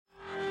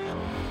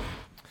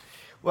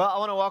Well, I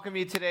want to welcome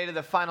you today to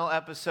the final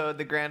episode,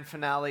 the grand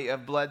finale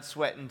of Blood,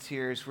 Sweat, and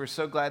Tears. We're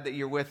so glad that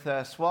you're with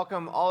us.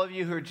 Welcome all of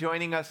you who are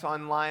joining us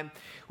online.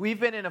 We've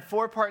been in a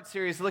 4-part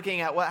series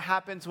looking at what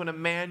happens when a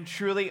man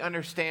truly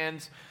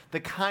understands the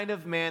kind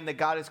of man that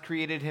God has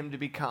created him to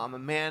become, a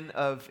man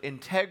of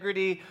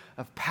integrity,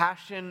 of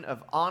passion,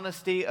 of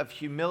honesty, of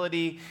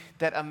humility,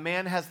 that a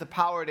man has the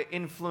power to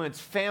influence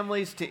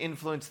families, to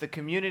influence the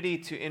community,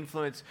 to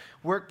influence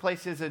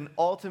workplaces, and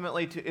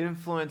ultimately to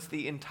influence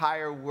the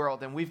entire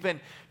world. And we've been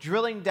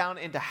drilling down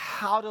into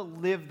how to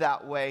live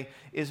that way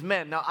as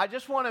men. Now, I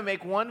just want to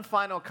make one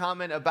final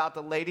comment about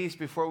the ladies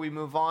before we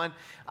move on.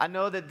 I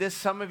know that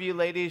some of you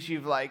ladies,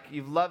 you've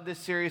loved this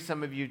series,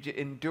 some of you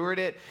endured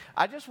it.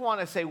 I just want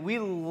to say we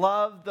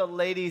love the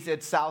ladies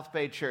at South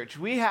Bay Church.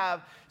 We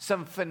have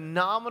some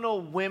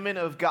phenomenal women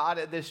of God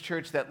at this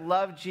church that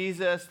love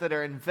Jesus, that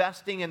are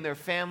investing in their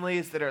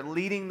families, that are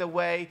leading the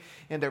way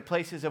in their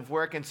places of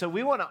work. And so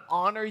we want to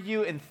honor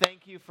you and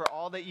thank you for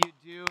all that you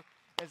do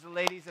as the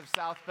ladies of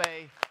South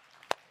Bay,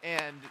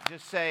 and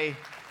just say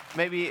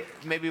maybe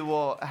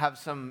we'll have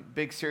some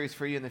big series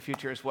for you in the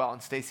future as well,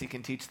 and Stacy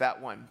can teach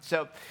that one.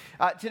 So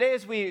today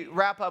as we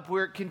wrap up,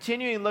 we're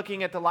continuing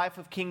looking at the life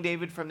of King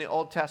David from the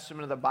Old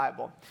Testament of the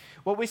Bible.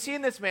 What we see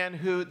in this man,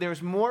 who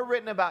there's more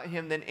written about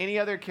him than any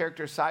other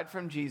character aside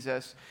from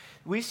Jesus,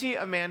 we see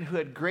a man who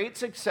had great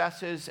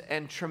successes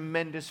and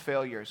tremendous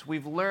failures.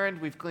 We've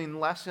gleaned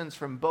lessons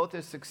from both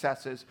his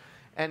successes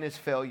and his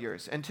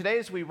failures. And today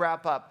as we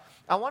wrap up,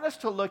 I want us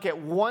to look at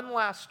one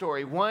last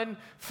story, one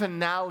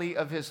finale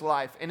of his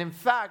life. And in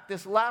fact,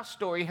 this last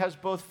story has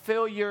both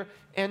failure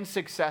and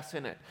success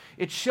in it.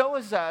 It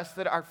shows us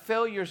that our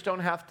failures don't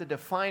have to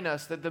define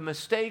us, that the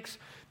mistakes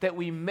that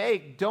we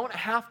make don't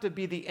have to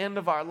be the end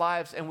of our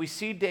lives. And we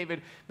see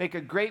David make a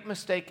great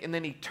mistake, and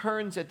then he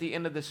turns at the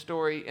end of the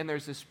story, and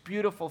there's this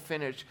beautiful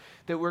finish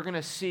that we're going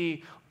to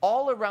see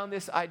all around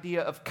this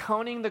idea of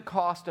counting the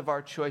cost of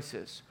our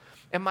choices.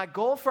 And my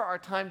goal for our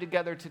time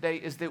together today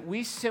is that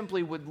we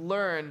simply would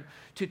learn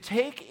to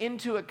take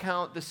into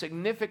account the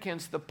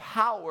significance, the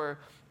power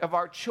of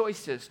our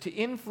choices to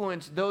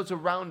influence those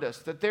around us,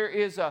 that there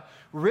is a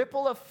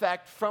ripple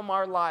effect from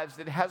our lives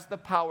that has the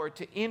power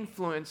to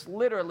influence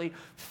literally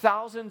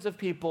thousands of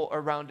people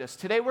around us.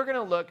 Today we're going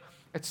to look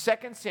at 2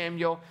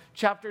 Samuel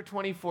chapter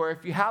 24.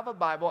 If you have a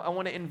Bible, I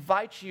want to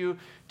invite you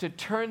to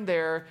turn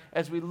there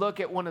as we look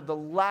at one of the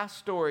last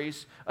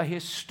stories, a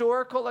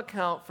historical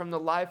account from the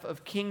life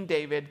of King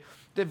David.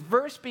 The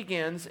verse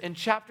begins in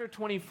chapter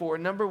 24,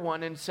 number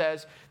 1, and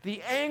says,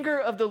 "The anger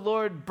of the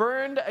Lord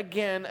burned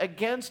again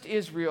against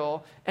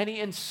Israel, and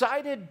he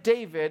incited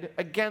David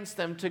against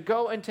them to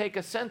go and take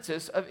a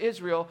census of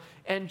Israel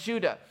and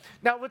Judah."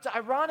 Now, what's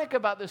ironic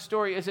about this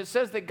story is it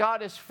says that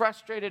God is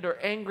frustrated or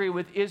angry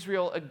with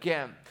Israel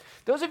again.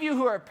 Those of you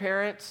who are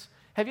parents,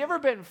 have you ever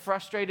been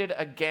frustrated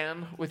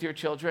again with your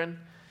children?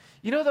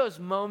 You know those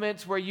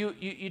moments where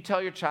you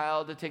tell your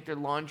child to take their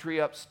laundry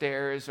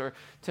upstairs, or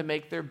to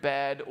make their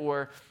bed,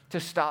 or to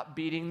stop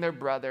beating their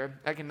brother?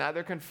 I can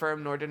neither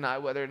confirm nor deny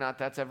whether or not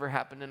that's ever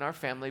happened in our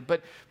family.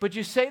 But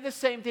you say the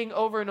same thing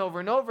over and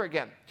over and over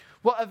again.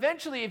 Well,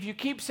 eventually, if you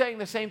keep saying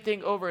the same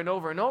thing over and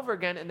over and over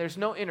again, and there's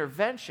no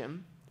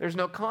intervention, there's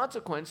no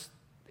consequence,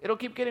 it'll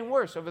keep getting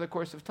worse over the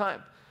course of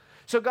time.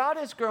 So God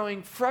is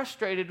growing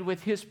frustrated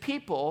with his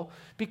people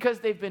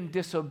because they've been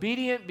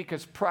disobedient,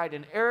 because pride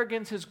and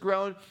arrogance has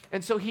grown.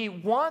 And so he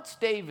wants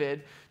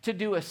David to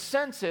do a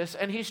census,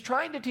 and he's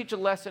trying to teach a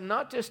lesson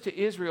not just to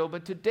Israel,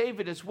 but to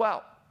David as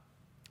well.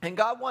 And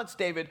God wants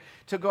David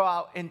to go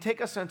out and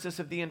take a census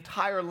of the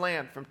entire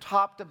land from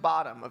top to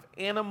bottom, of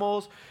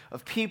animals,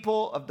 of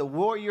people, of the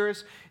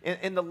warriors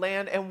in the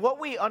land. And what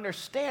we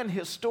understand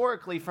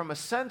historically from a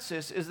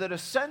census is that a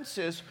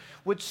census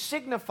would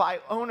signify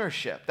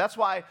ownership. That's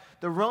why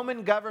the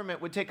Roman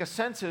government would take a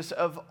census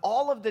of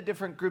all of the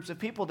different groups of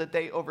people that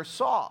they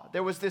oversaw.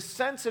 There was this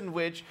sense in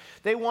which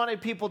they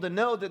wanted people to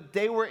know that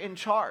they were in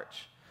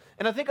charge.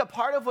 And I think a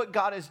part of what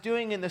God is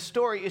doing in the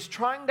story is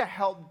trying to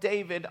help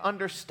David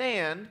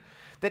understand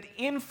that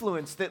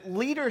influence, that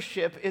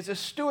leadership is a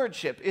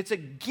stewardship. It's a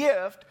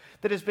gift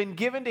that has been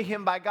given to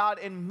him by God.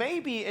 And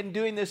maybe in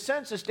doing this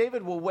census,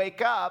 David will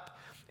wake up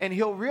and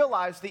he'll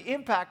realize the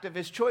impact of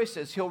his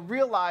choices. He'll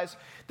realize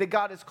that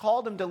God has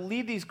called him to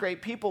lead these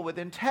great people with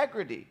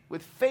integrity,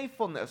 with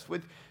faithfulness,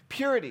 with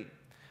purity.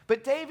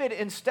 But David,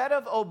 instead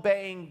of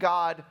obeying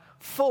God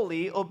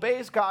fully,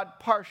 obeys God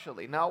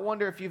partially. Now, I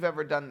wonder if you've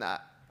ever done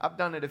that. I've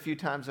done it a few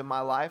times in my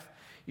life.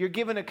 You're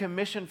given a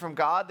commission from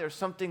God. There's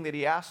something that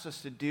he asks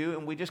us to do,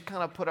 and we just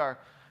kind of put our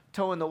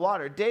toe in the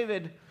water.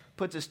 David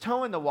puts his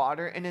toe in the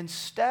water, and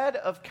instead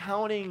of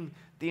counting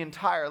the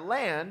entire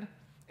land,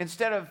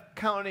 instead of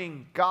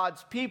counting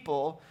God's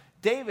people,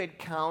 David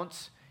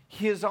counts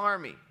his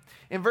army.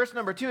 In verse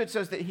number 2, it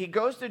says that he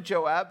goes to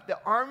Joab, the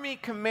army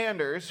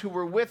commanders who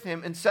were with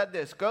him, and said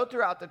this: "Go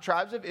throughout the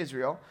tribes of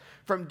Israel,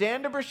 from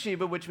Dan to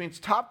Beersheba," which means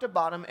top to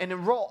bottom, "and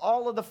enroll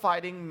all of the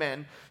fighting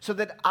men, so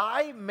that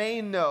I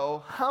may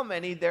know how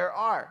many there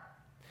are."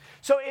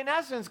 So in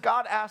essence,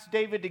 God asked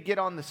David to get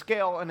on the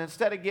scale, and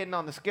instead of getting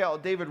on the scale,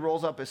 David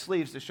rolls up his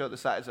sleeves to show the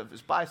size of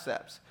his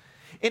biceps.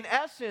 In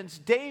essence,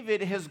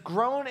 David has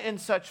grown in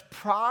such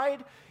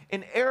pride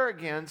and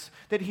arrogance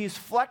that he's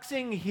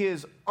flexing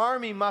his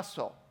army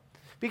muscle.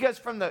 Because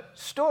from the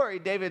story,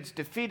 David's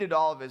defeated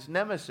all of his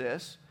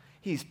nemesis.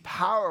 He's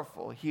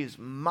powerful. He's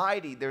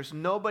mighty. There's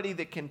nobody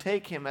that can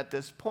take him at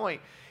this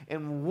point.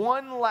 And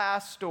one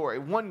last story,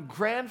 one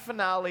grand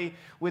finale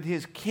with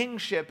his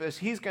kingship is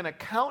he's going to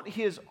count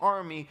his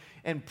army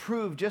and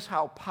prove just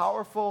how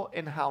powerful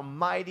and how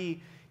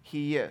mighty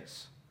he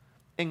is.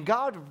 And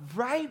God,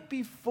 right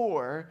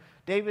before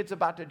David's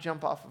about to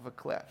jump off of a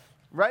cliff,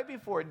 right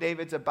before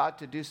David's about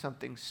to do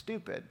something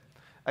stupid,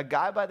 a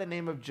guy by the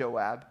name of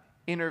Joab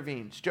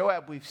intervenes.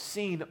 Joab, we've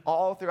seen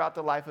all throughout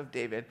the life of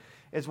David,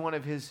 as one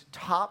of his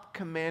top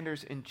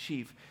commanders in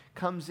chief,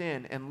 comes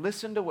in and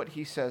listen to what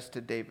he says to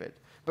David.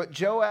 But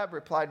Joab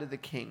replied to the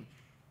king,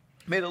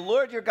 "May the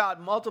Lord your God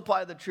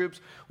multiply the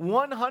troops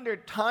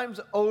 100 times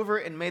over,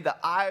 and may the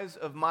eyes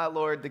of my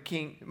lord the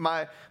king,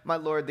 my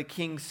lord the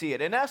king see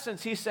it." In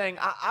essence, he's saying,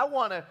 I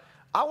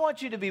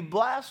want you to be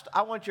blessed.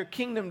 I want your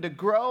kingdom to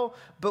grow.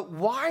 But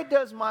why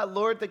does my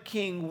lord the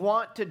king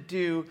want to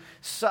do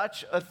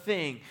such a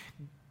thing?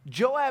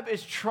 Joab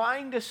is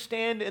trying to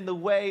stand in the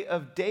way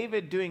of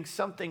David doing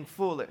something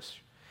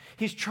foolish.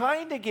 He's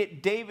trying to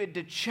get David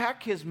to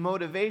check his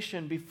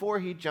motivation before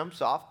he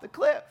jumps off the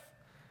cliff.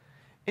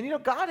 And you know,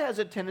 God has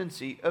a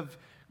tendency of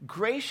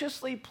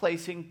graciously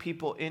placing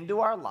people into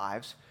our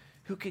lives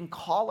who can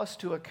call us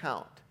to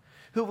account,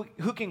 who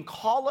can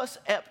call us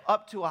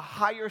up to a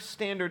higher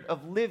standard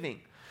of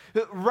living.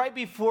 Right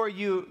before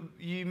you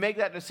make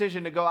that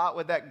decision to go out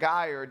with that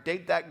guy or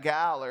date that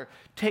gal or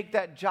take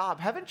that job,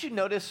 haven't you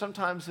noticed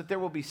sometimes that there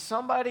will be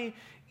somebody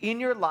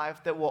in your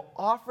life that will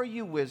offer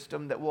you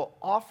wisdom, that will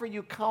offer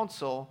you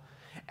counsel,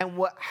 and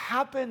what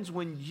happens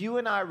when you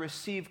and I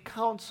receive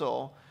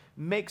counsel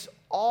makes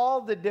all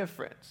the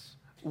difference,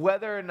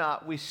 whether or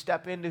not we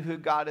step into who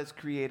God has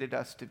created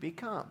us to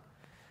become.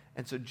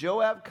 And so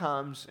Joab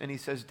comes and he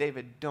says,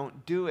 David,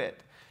 don't do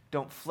it.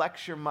 Don't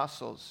flex your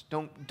muscles.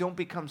 Don't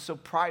become so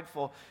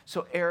prideful,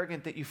 so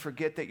arrogant that you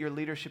forget that your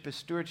leadership is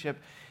stewardship.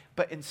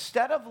 But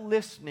instead of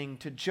listening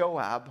to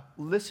Joab,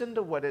 listen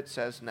to what it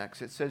says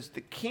next. It says,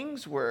 the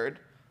king's word,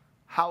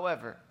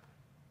 however,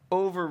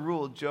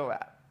 overruled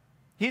Joab.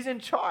 He's in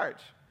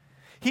charge.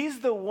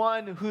 He's the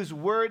one whose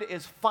word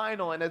is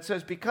final. And it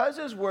says, because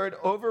his word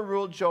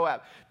overruled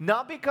Joab,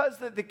 not because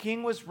that the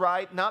king was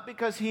right, not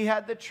because he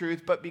had the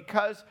truth, but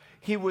because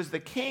he was the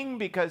king,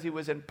 because he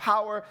was in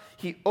power,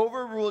 he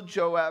overruled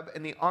Joab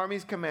and the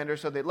army's commander.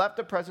 So they left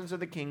the presence of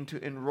the king to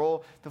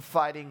enroll the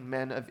fighting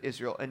men of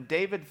Israel. And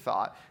David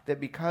thought that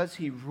because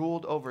he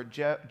ruled over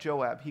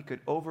Joab, he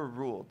could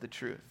overrule the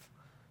truth,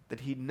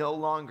 that he no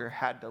longer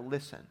had to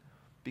listen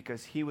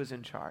because he was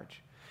in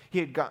charge. He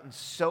had gotten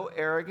so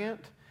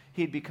arrogant.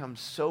 He'd become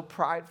so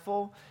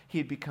prideful,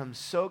 he'd become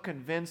so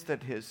convinced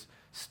that his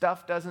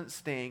stuff doesn't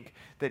stink,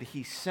 that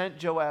he sent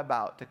Joab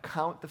out to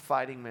count the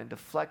fighting men, to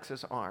flex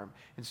his arm.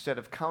 Instead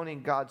of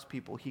counting God's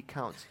people, he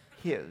counts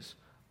his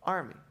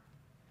army.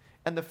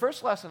 And the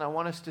first lesson I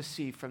want us to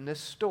see from this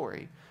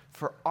story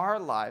for our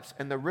lives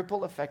and the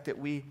ripple effect that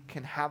we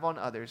can have on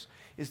others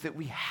is that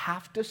we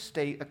have to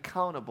stay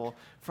accountable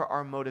for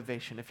our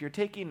motivation. If you're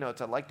taking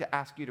notes, I'd like to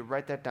ask you to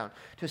write that down,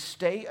 to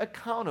stay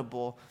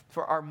accountable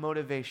for our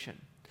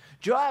motivation.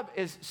 Joab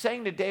is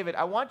saying to David,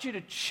 I want you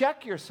to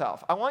check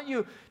yourself. I want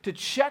you to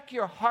check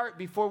your heart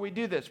before we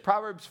do this.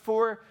 Proverbs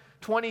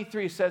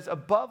 4:23 says,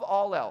 above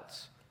all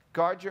else,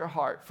 guard your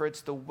heart, for it's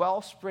the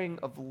wellspring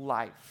of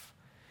life.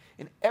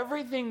 And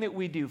everything that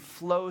we do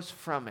flows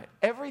from it.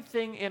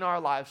 Everything in our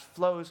lives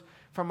flows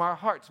from our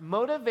hearts.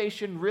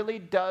 Motivation really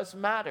does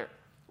matter.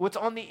 What's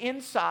on the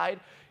inside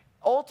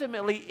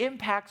ultimately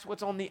impacts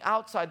what's on the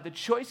outside. The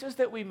choices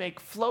that we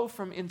make flow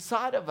from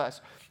inside of us.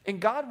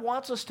 And God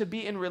wants us to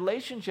be in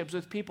relationships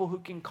with people who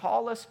can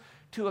call us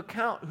to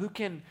account, who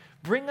can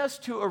bring us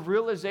to a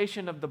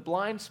realization of the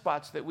blind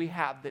spots that we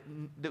have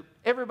that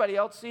everybody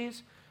else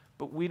sees,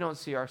 but we don't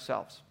see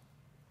ourselves.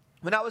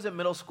 When I was in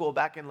middle school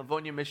back in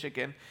Livonia,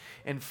 Michigan,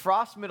 in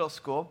Frost Middle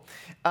School,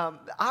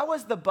 I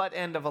was the butt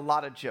end of a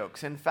lot of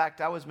jokes. In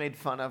fact, I was made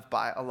fun of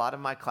by a lot of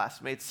my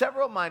classmates.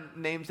 Several of my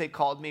names they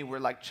called me were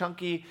like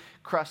Chunky,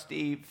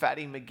 Krusty,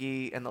 Fatty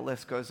McGee, and the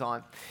list goes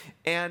on.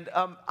 And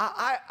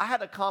I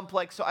had a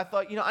complex, so I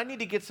thought, I need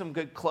to get some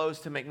good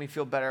clothes to make me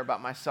feel better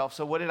about myself.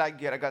 So what did I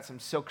get? I got some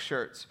silk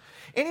shirts.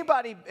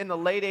 Anybody in the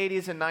late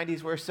 80s and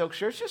 90s wear silk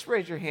shirts? Just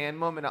raise your hand.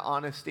 Moment of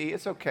honesty.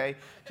 It's okay.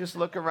 Just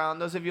look around.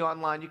 Those of you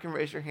online, you can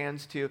raise your hands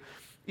too.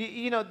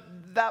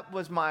 That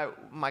was my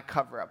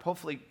cover-up.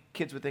 Hopefully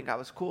kids would think I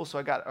was cool, so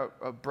I got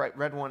a bright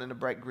red one and a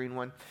bright green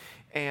one.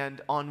 And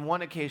on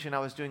one occasion, I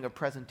was doing a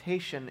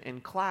presentation in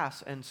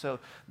class, and so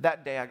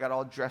that day I got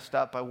all dressed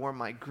up. I wore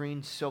my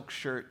green silk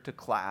shirt to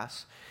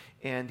class,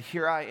 and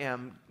here I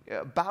am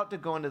about to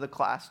go into the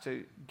class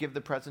to give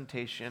the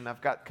presentation.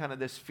 I've got kind of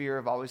this fear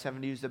of always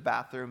having to use the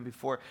bathroom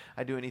before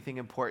I do anything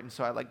important.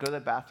 So I go to the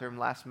bathroom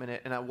last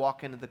minute, and I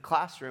walk into the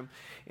classroom,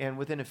 and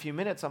within a few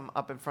minutes, I'm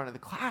up in front of the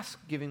class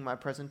giving my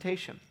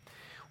presentation.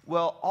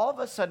 Well, all of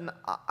a sudden,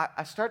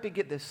 I start to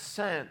get this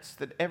sense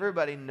that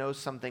everybody knows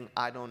something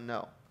I don't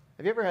know.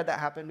 Have you ever had that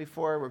happen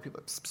before, where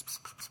people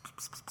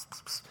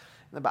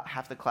and about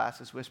half the class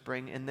is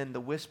whispering, and then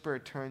the whisper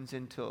turns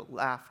into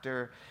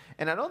laughter?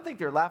 And I don't think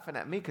they're laughing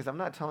at me, because I'm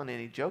not telling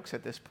any jokes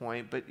at this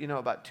point, but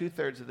about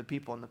 2/3 of the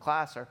people in the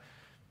class are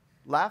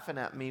laughing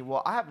at me.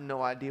 Well, I have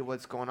no idea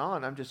what's going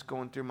on. I'm just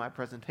going through my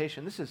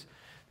presentation. This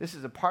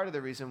is a part of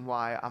the reason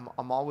why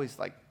I'm always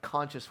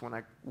conscious when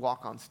I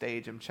walk on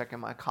stage. I'm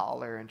checking my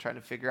collar and trying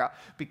to figure out,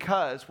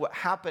 because what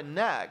happened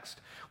next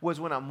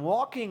was when I'm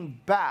walking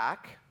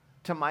back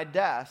to my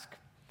desk,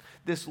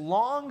 this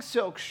long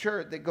silk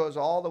shirt that goes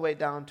all the way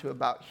down to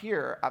about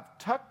here, I've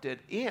tucked it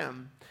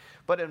in,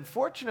 but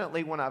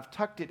unfortunately when I've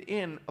tucked it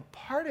in, a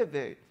part of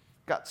it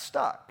got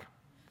stuck.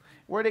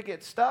 Where'd it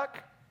get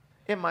stuck?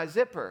 In my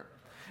zipper.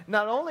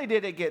 Not only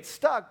did it get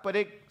stuck, but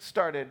it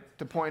started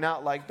to point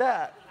out like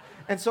that.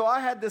 And so I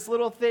had this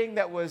little thing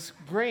that was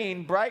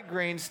green, bright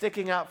green,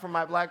 sticking out from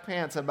my black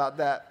pants about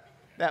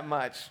that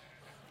much.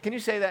 Can you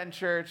say that in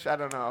church? I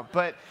don't know.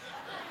 But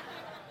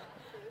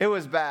it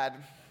was bad.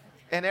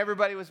 And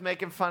everybody was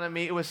making fun of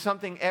me. It was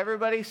something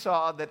everybody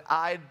saw that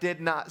I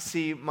did not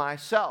see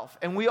myself.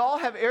 And we all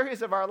have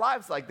areas of our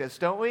lives like this,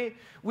 don't we?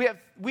 We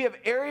have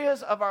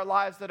areas of our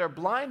lives that are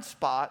blind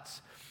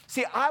spots.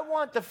 See, I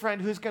want the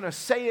friend who's going to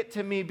say it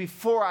to me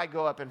before I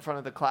go up in front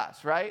of the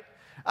class, right?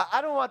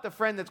 I don't want the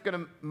friend that's going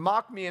to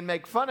mock me and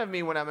make fun of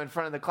me when I'm in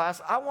front of the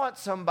class. I want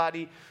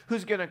somebody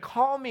who's going to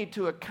call me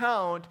to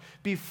account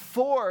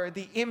before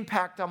the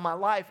impact on my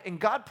life. And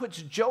God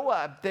puts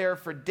Joab there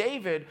for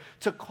David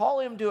to call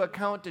him to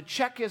account, to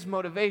check his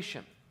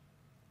motivation.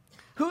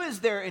 Who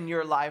is there in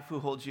your life who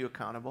holds you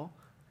accountable?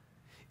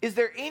 Is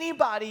there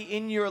anybody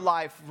in your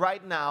life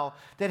right now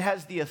that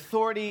has the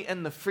authority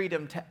and the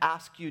freedom to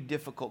ask you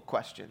difficult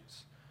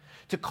questions,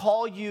 to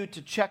call you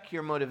to check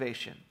your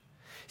motivation?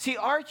 See,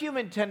 our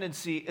human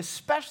tendency,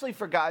 especially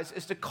for guys,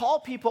 is to call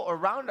people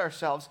around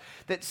ourselves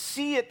that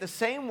see it the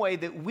same way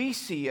that we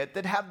see it,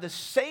 that have the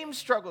same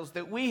struggles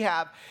that we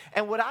have.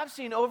 And what I've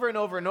seen over and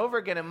over and over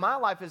again in my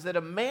life is that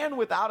a man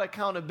without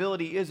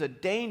accountability is a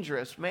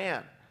dangerous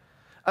man.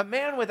 A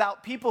man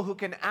without people who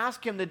can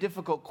ask him the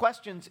difficult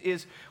questions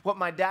is what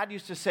my dad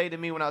used to say to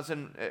me when I was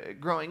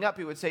growing up.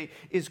 He would say,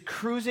 is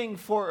cruising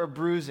for a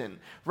bruising.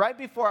 Right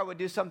before I would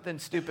do something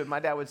stupid,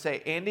 my dad would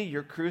say, Andy,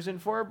 you're cruising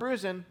for a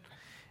bruising.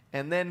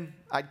 And then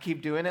I'd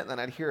keep doing it, and then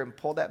I'd hear him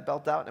pull that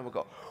belt out, and it would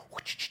go,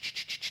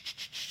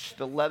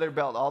 the leather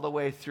belt all the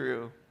way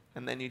through,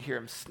 and then you'd hear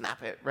him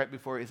snap it right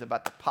before he's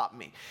about to pop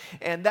me.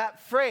 And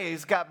that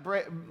phrase got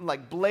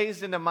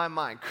blazed into my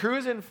mind,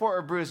 cruising for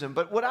a bruising.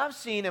 But what I've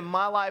seen in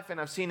my life,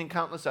 and I've seen in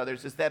countless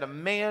others, is that a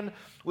man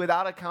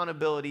without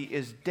accountability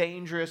is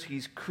dangerous.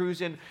 He's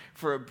cruising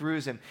for a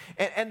bruising.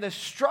 And the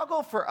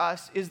struggle for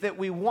us is that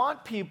we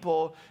want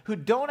people who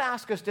don't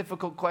ask us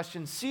difficult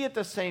questions, see it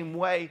the same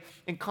way,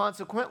 and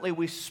consequently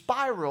we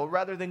spiral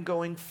rather than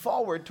going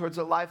forward towards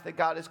a life that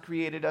God has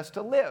created us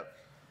to live.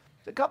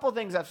 A couple of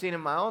things I've seen in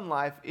my own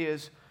life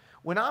is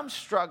when I'm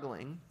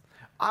struggling,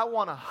 I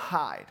want to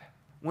hide.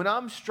 When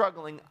I'm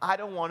struggling, I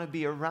don't want to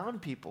be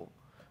around people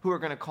who are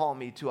going to call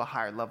me to a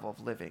higher level of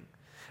living.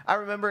 I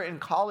remember in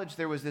college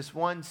there was this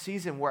one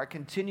season where I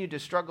continued to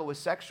struggle with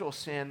sexual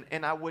sin,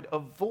 and I would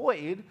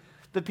avoid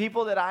the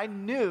people that I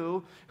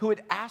knew who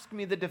would ask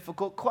me the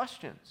difficult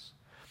questions.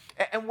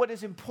 And what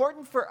is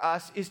important for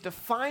us is to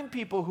find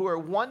people who are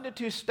 1 to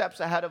 2 steps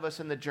ahead of us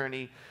in the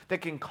journey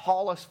that can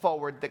call us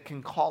forward, that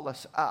can call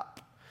us up.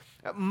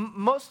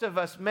 Most of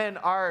us men,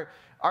 our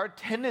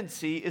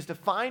tendency is to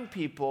find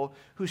people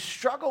who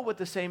struggle with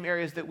the same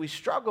areas that we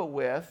struggle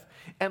with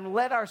and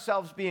let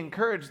ourselves be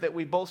encouraged that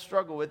we both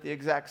struggle with the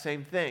exact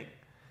same thing.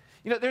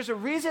 There's a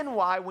reason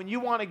why when you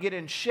want to get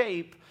in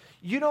shape,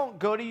 you don't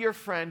go to your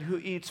friend who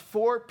eats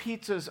 4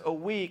 pizzas a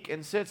week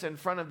and sits in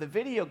front of the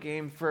video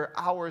game for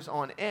hours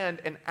on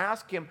end and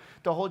ask him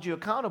to hold you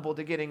accountable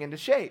to getting into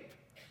shape.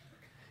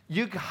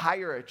 You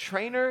hire a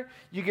trainer,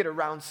 you get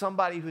around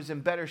somebody who's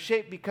in better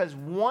shape, because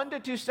 1 to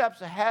 2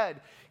 steps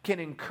ahead can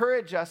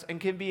encourage us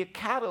and can be a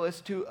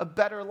catalyst to a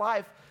better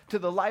life, to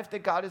the life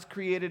that God has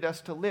created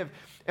us to live.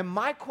 And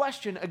my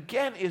question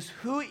again is,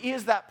 who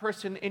is that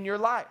person in your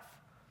life?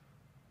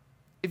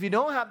 If you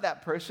don't have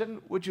that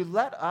person, would you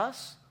let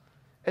us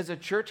as a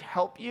church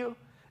help you?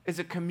 As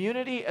a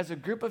community, as a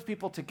group of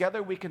people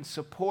together, we can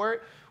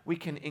support, we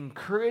can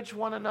encourage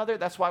one another.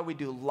 That's why we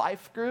do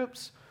life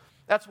groups.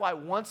 That's why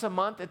once a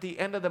month, at the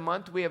end of the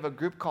month, we have a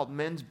group called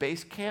Men's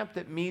Base Camp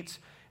that meets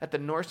at the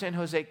North San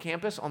Jose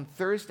campus on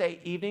Thursday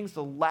evenings,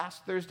 the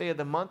last Thursday of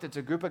the month. It's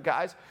a group of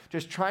guys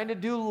just trying to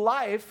do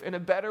life in a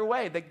better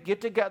way, that get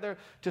together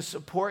to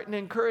support and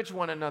encourage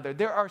one another.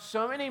 There are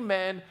so many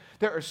men,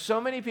 there are so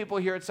many people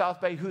here at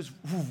South Bay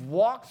who've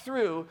walked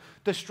through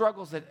the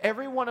struggles that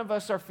every one of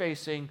us are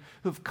facing,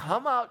 who've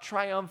come out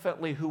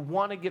triumphantly, who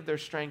want to give their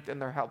strength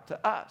and their help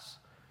to us.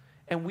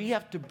 And we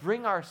have to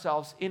bring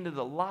ourselves into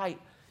the light,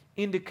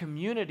 into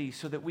community,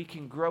 so that we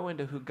can grow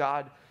into who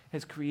God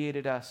has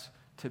created us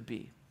to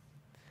be.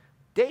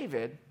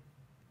 David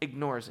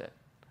ignores it.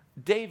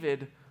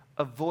 David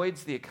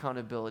avoids the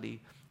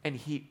accountability, and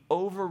he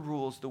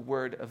overrules the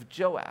word of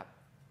Joab.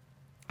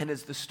 And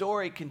as the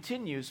story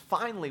continues,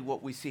 finally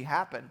what we see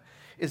happen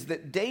is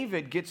that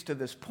David gets to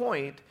this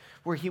point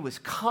where he was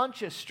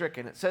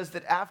conscience-stricken. It says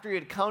that after he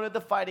had counted the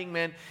fighting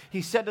men,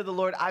 he said to the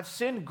Lord, I've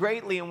sinned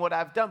greatly in what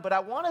I've done. But I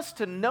want us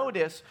to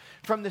notice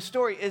from the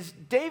story is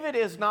David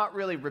is not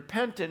really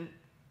repentant.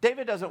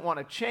 David doesn't want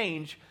to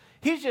change.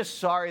 He's just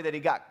sorry that he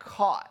got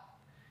caught.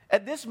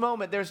 At this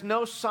moment, there's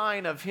no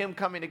sign of him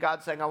coming to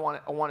God saying, I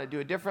want to do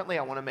it differently.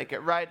 I want to make it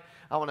right.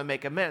 I want to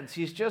make amends.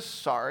 He's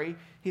just sorry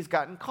he's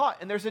gotten caught.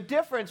 And there's a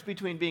difference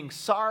between being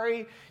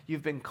sorry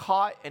you've been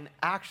caught and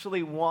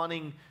actually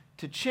wanting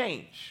to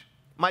change.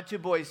 My two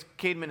boys,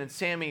 Cademan and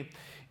Sammy,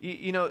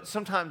 you know,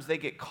 sometimes they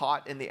get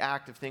caught in the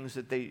act of things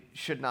that they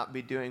should not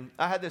be doing.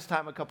 I had this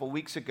time a couple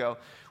weeks ago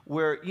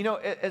where, you know,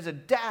 as a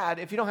dad,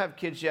 if you don't have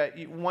kids yet,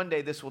 one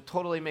day this will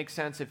totally make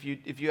sense. If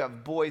you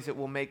have boys, it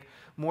will make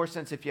more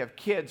sense if you have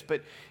kids.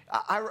 But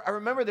I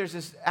remember there's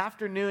this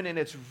afternoon and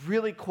it's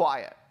really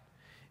quiet.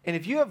 And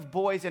if you have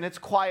boys and it's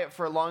quiet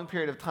for a long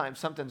period of time,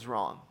 something's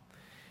wrong.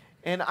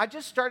 And I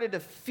just started to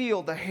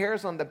feel the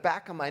hairs on the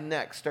back of my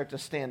neck start to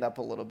stand up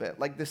a little bit.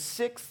 Like the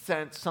sixth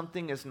sense,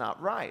 something is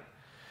not right.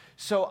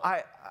 So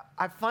I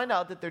find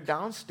out that they're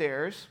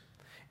downstairs,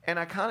 and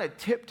I kind of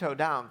tiptoe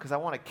down because I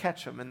want to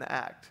catch them in the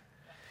act.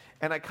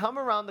 And I come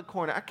around the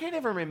corner. I can't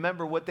even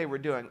remember what they were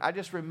doing. I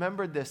just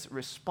remembered this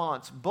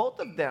response. Both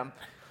of them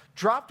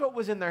dropped what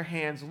was in their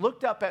hands,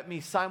 looked up at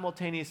me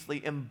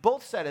simultaneously, and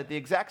both said at the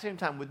exact same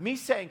time, with me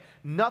saying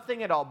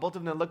nothing at all, both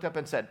of them looked up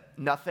and said,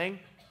 nothing.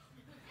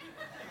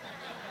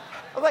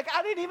 I'm like,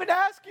 I didn't even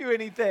ask you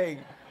anything.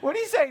 What are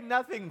you saying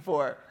nothing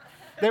for?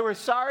 They were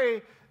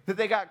sorry that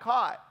they got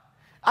caught.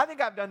 I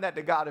think I've done that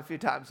to God a few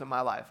times in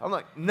my life. I'm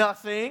like,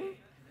 nothing.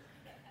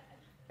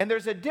 And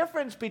there's a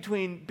difference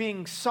between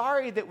being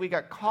sorry that we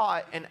got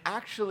caught and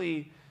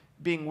actually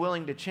being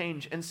willing to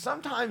change. And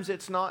sometimes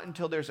it's not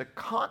until there's a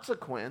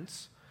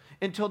consequence,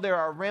 until there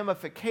are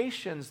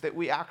ramifications, that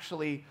we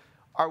actually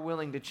are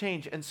willing to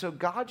change. And so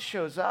God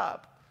shows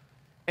up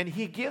and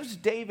he gives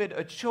David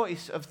a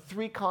choice of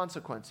 3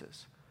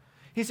 consequences.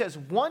 He says,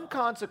 one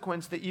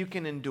consequence that you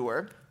can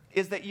endure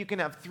is that you can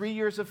have 3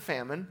 years of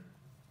famine.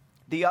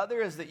 The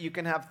other is that you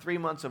can have 3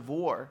 months of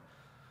war.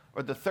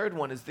 Or the third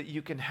one is that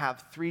you can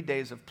have 3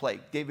 days of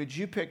plague. David,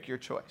 you pick your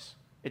choice.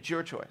 It's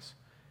your choice.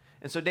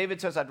 And so David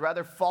says, I'd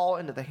rather fall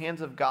into the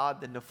hands of God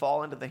than to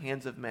fall into the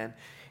hands of men.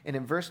 And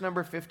in verse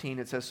number 15,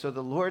 it says, so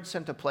the Lord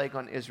sent a plague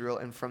on Israel,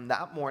 and from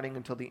that morning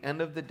until the end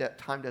of the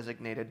time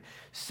designated,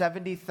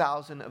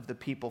 70,000 of the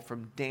people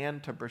from Dan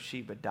to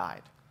Beersheba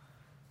died.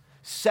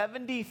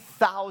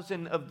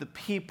 70,000 of the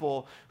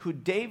people who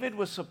David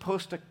was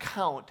supposed to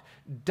count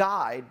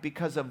died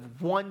because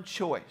of one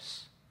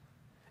choice.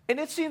 And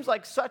it seems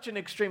like such an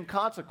extreme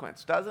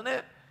consequence, doesn't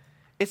it?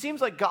 It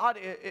seems like God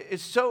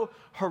is so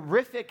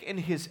horrific in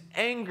his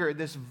anger,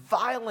 this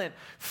violent,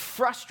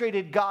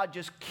 frustrated God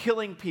just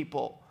killing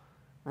people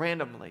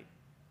randomly.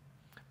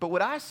 But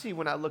what I see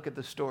when I look at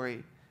the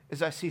story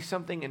is I see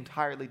something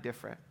entirely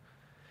different.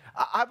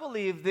 I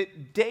believe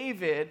that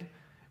David,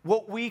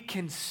 what we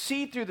can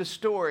see through the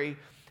story,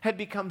 had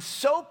become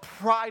so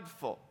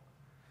prideful.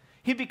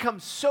 He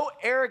becomes so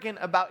arrogant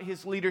about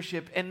his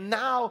leadership, and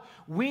now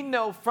we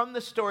know from the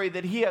story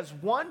that he has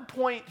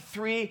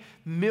 1.3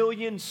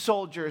 million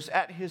soldiers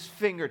at his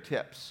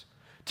fingertips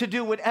to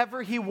do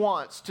whatever he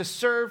wants, to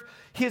serve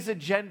his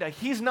agenda.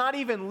 He's not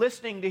even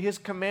listening to his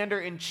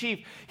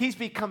commander-in-chief. He's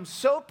become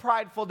so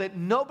prideful that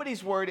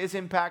nobody's word is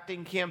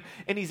impacting him,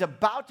 and he's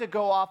about to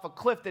go off a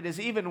cliff that is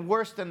even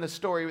worse than the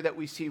story that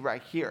we see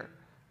right here.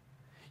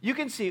 You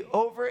can see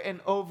over and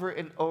over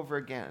and over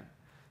again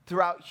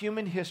throughout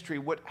human history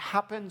what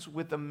happens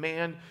with a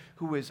man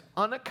who is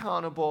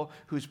unaccountable,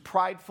 who's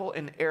prideful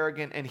and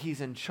arrogant, and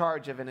he's in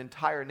charge of an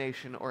entire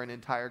nation or an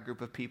entire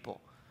group of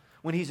people.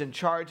 When he's in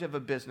charge of a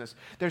business,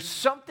 there's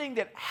something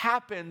that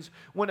happens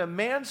when a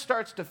man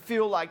starts to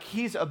feel like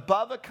he's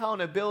above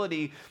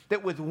accountability,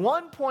 that with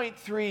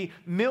 1.3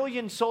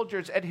 million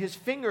soldiers at his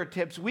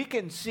fingertips, we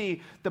can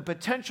see the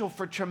potential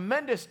for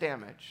tremendous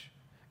damage.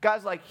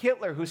 Guys like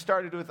Hitler, who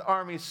started with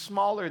armies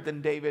smaller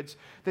than David's,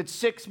 that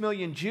 6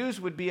 million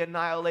Jews would be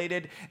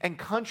annihilated and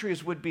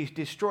countries would be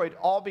destroyed,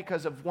 all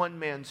because of one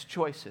man's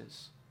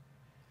choices.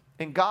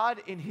 And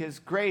God, in his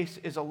grace,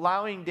 is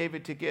allowing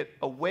David to get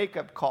a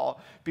wake-up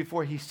call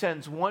before he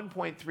sends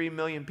 1.3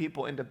 million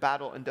people into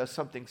battle and does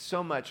something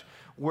so much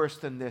worse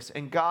than this.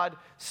 And God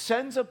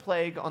sends a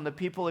plague on the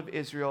people of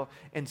Israel,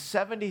 and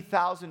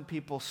 70,000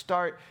 people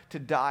start to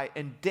die.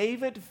 And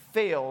David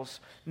fails,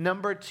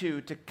 number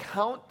 2, to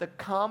count the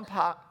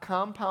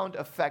compound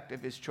effect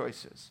of his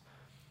choices.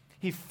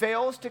 He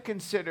fails to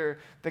consider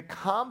the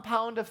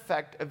compound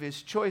effect of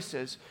his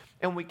choices,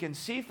 and we can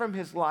see from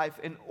his life,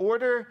 in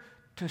order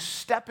to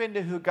step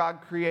into who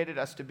God created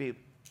us to be,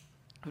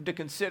 to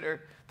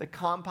consider the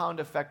compound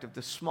effect of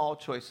the small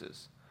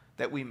choices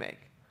that we make.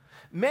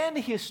 Men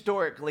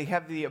historically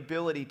have the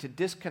ability to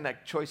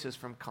disconnect choices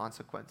from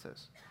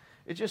consequences.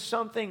 It's just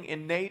something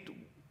innate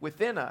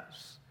within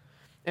us.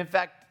 In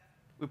fact,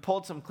 we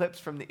pulled some clips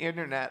from the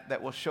internet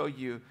that will show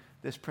you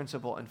this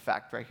principle and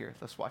fact right here.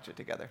 Let's watch it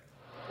together.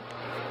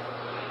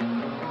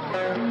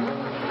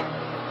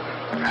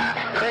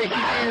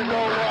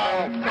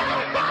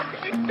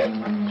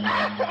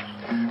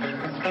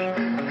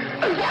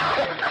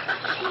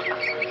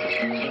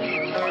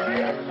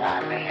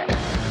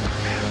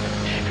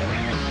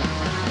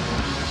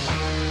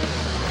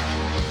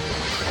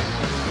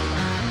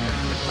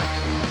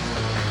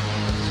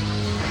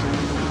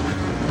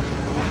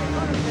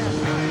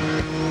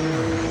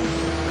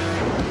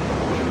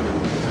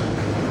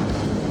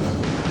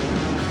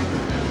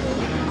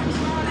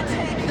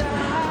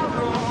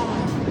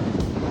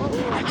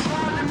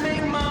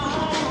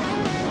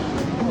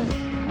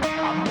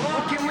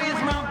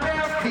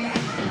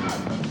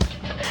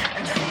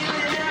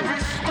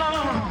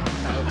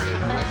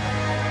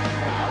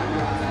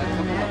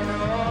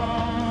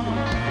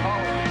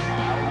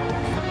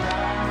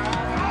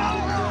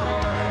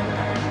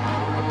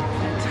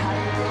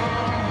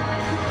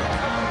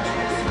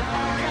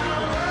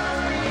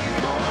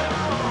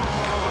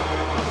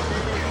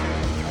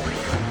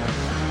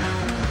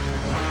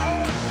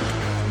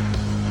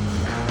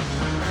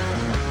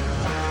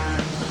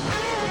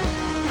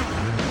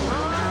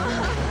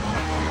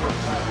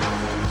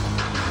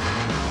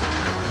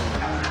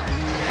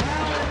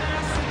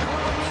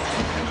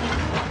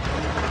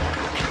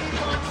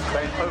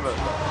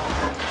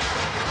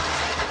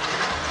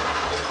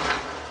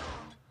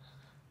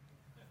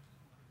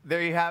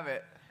 There you have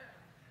it.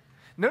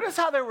 Notice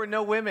how there were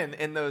no women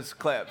in those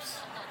clips.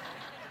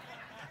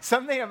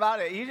 Something about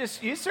it.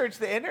 You search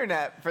the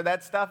internet for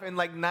that stuff, and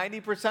like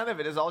 90% of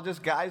it is all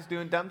just guys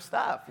doing dumb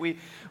stuff.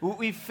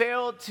 We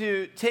fail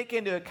to take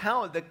into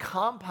account the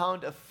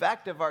compound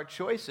effect of our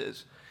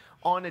choices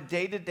on a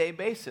day-to-day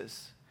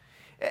basis.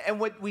 And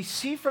what we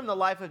see from the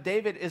life of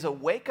David is a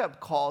wake-up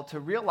call to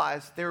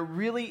realize there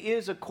really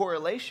is a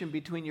correlation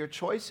between your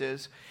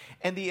choices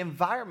and the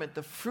environment,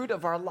 the fruit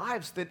of our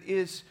lives that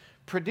is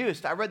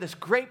produced. I read this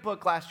great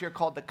book last year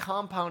called The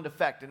Compound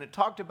Effect, and it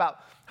talked about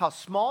how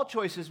small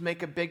choices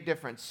make a big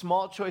difference.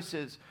 Small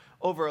choices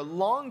over a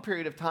long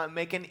period of time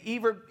make an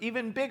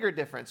even bigger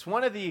difference.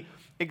 One of the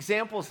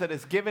examples that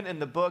is given in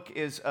the book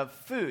is of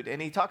food,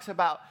 and he talks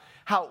about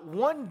how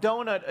one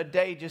donut a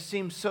day just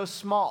seems so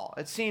small.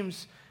 It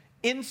seems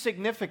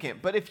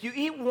insignificant, but if you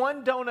eat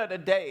one donut a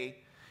day,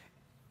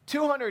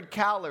 200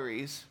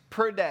 calories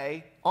per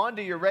day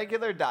onto your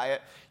regular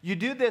diet, you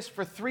do this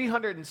for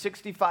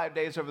 365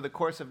 days over the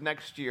course of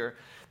next year,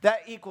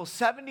 that equals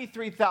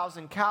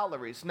 73,000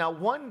 calories. Now,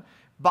 one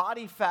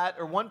body fat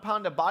or 1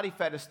 pound of body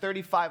fat is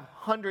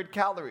 3,500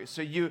 calories.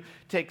 So you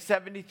take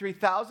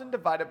 73,000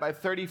 divided by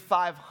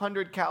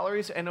 3,500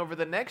 calories, and over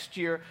the next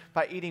year,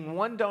 by eating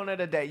one donut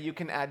a day, you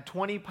can add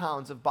 20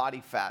 pounds of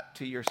body fat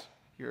to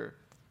your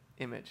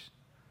image.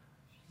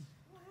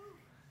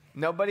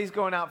 Nobody's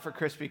going out for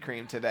Krispy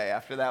Kreme today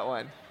after that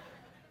one.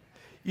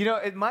 You know,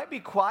 it might be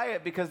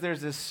quiet because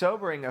there's this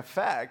sobering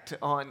effect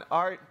on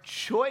our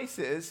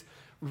choices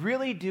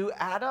really do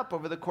add up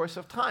over the course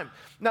of time.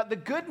 Now, the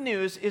good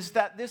news is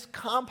that this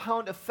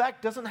compound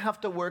effect doesn't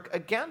have to work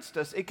against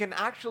us. It can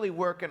actually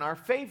work in our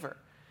favor.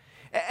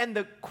 And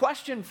the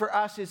question for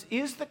us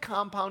is the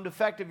compound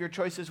effect of your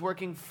choices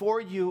working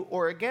for you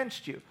or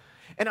against you?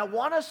 And I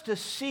want us to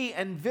see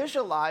and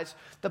visualize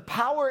the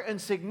power and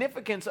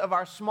significance of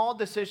our small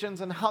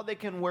decisions and how they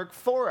can work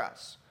for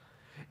us.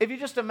 If you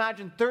just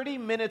imagine 30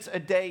 minutes a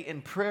day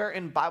in prayer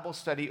and Bible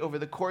study over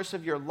the course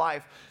of your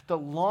life, the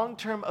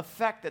long-term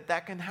effect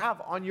that can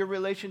have on your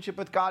relationship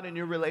with God and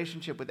your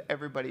relationship with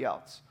everybody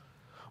else.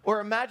 Or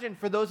imagine,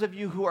 for those of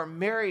you who are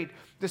married,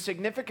 the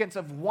significance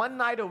of one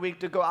night a week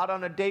to go out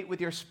on a date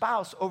with your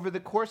spouse over the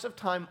course of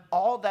time,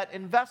 all that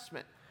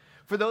investment.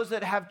 For those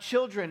that have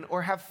children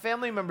or have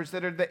family members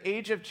that are the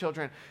age of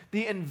children,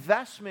 the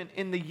investment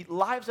in the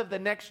lives of the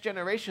next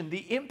generation,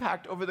 the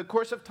impact over the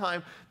course of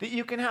time that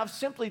you can have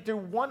simply through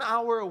 1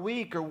 hour a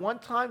week or one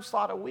time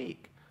slot a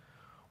week.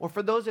 Or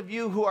for those of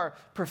you who are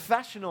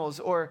professionals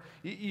or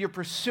you're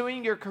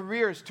pursuing your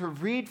careers, to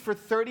read for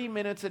 30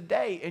 minutes a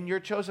day in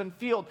your chosen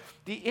field,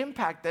 the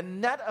impact, the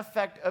net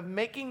effect of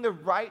making the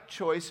right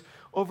choice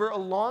over a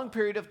long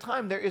period of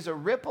time. There is a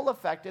ripple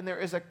effect and there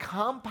is a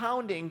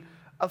compounding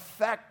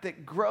effect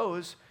that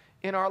grows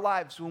in our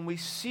lives when we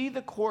see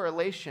the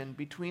correlation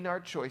between our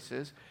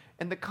choices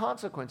and the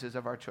consequences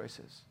of our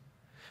choices.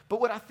 But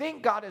what I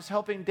think God is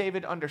helping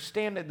David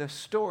understand in this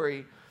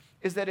story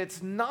is that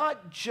it's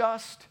not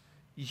just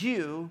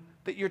you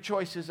that your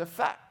choices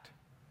affect.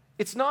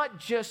 It's not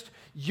just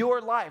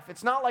your life.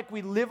 It's not like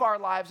we live our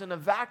lives in a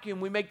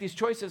vacuum. We make these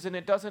choices and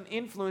it doesn't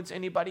influence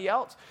anybody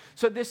else.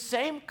 So this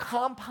same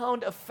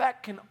compound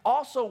effect can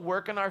also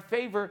work in our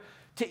favor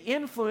to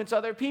influence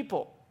other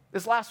people.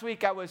 This last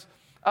week I was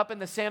up in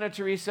the Santa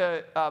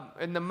Teresa,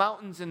 in the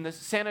mountains in the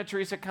Santa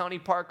Teresa County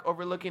Park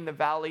overlooking the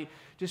valley,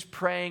 just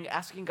praying,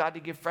 asking God to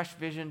give fresh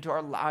vision to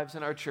our lives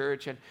and our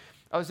church. And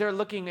I was there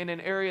looking in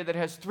an area that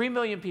has 3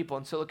 million people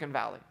in Silicon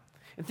Valley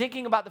and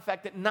thinking about the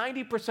fact that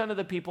 90% of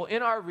the people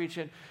in our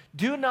region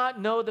do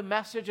not know the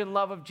message and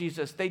love of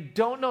Jesus. They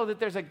don't know that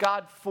there's a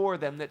God for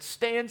them that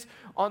stands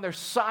on their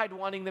side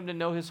wanting them to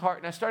know his heart.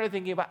 And I started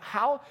thinking about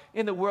how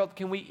in the world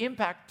can we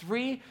impact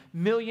 3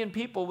 million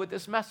people with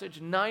this message?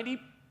 90%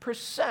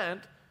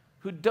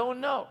 who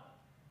don't know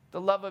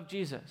the love of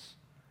Jesus.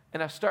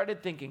 And I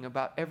started thinking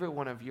about every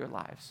one of your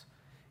lives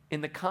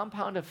in the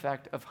compound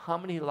effect of how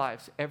many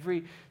lives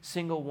every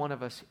single one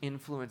of us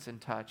influence and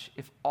touch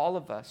if all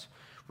of us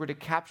were to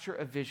capture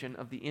a vision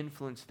of the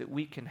influence that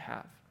we can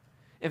have.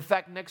 In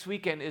fact, next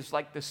weekend is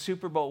like the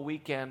Super Bowl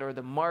weekend or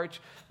the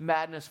March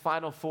Madness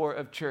Final Four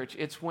of church.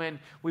 It's when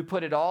we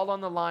put it all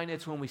on the line.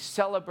 It's when we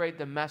celebrate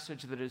the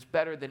message that is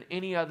better than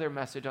any other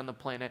message on the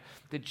planet,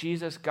 that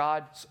Jesus,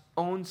 God's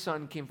own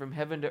Son, came from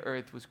heaven to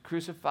earth, was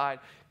crucified,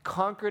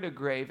 conquered a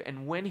grave,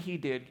 and when he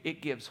did,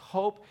 it gives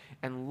hope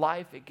and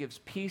life. It gives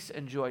peace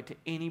and joy to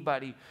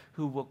anybody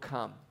who will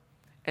come.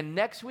 And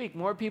next week,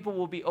 more people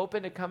will be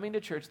open to coming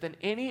to church than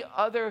any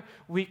other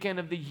weekend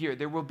of the year.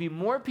 There will be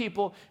more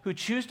people who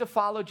choose to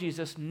follow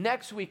Jesus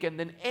next weekend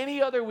than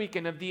any other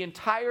weekend of the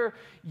entire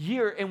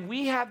year. And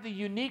we have the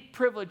unique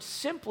privilege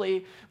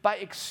simply by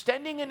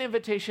extending an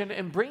invitation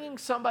and bringing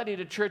somebody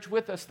to church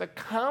with us, the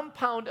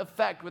compound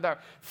effect with our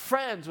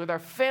friends, with our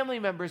family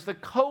members, the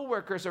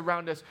co-workers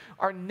around us,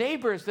 our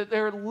neighbors, that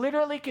there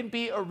literally can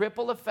be a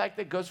ripple effect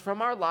that goes from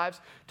our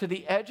lives to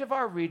the edge of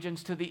our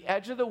regions, to the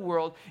edge of the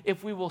world,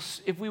 if we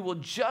will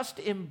just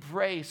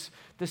embrace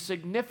the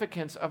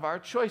significance of our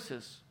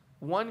choices.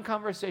 One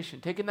conversation,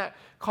 taking that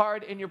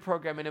card in your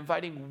program and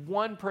inviting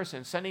one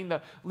person, sending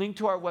the link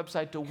to our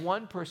website to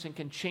one person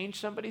can change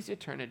somebody's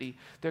eternity.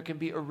 There can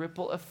be a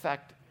ripple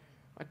effect.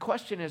 My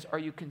question is, are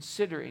you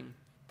considering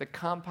the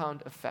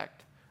compound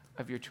effect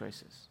of your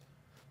choices?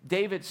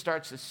 David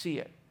starts to see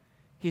it.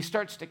 He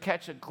starts to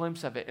catch a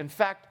glimpse of it. In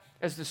fact,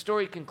 as the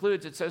story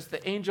concludes, it says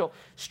the angel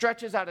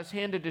stretches out his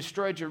hand to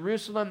destroy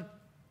Jerusalem.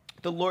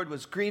 The Lord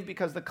was grieved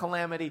because of the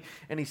calamity,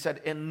 and he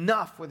said,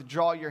 enough,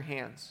 withdraw your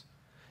hands.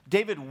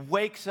 David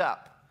wakes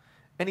up,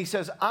 and he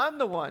says, I'm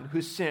the one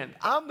who sinned.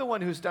 I'm the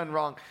one who's done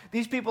wrong.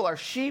 These people are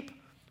sheep.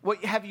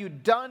 What have you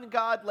done,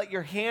 God? Let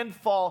your hand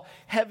fall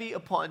heavy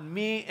upon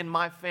me and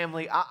my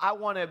family. I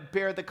want to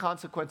bear the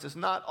consequences,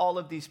 not all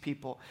of these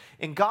people.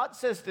 And God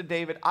says to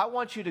David, I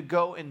want you to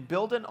go and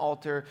build an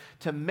altar,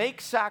 to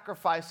make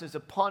sacrifices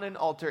upon an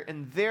altar,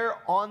 and there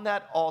on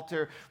that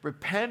altar,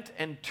 repent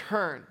and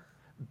turn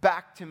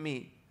back to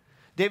me.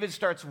 David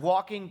starts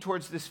walking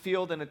towards this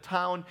field in a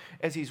town.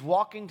 As he's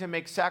walking to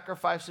make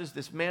sacrifices,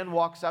 this man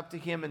walks up to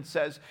him and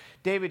says,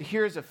 David,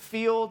 here's a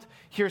field.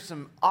 Here's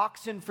some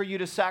oxen for you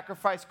to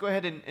sacrifice. Go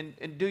ahead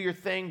and do your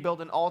thing.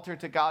 Build an altar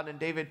to God. And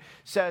David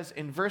says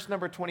in verse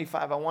number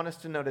 25, I want us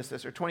to notice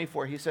this, or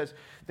 24, he says,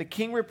 the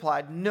king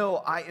replied, no,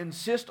 I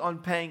insist on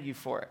paying you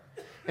for it.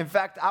 In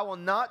fact, I will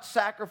not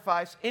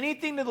sacrifice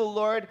anything to the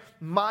Lord,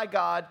 my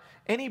God,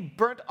 any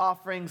burnt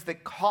offerings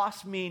that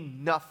cost me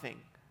nothing.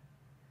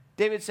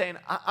 David's saying,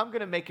 I'm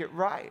going to make it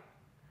right.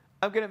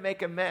 I'm going to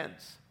make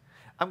amends.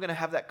 I'm going to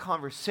have that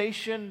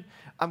conversation.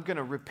 I'm going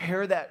to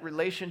repair that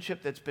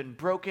relationship that's been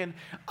broken.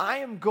 I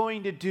am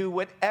going to do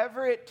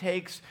whatever it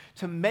takes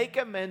to make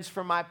amends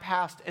for my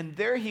past. And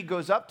there he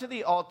goes up to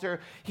the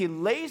altar. He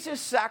lays his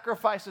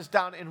sacrifices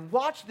down, and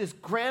watch this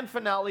grand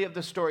finale of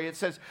the story. It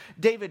says,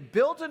 David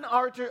built an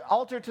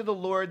altar to the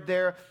Lord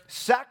there,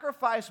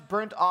 sacrificed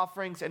burnt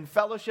offerings and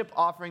fellowship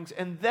offerings.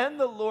 And then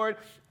the Lord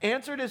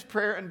answered his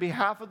prayer in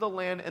behalf of the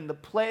land, and the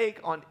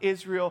plague on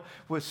Israel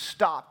was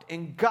stopped.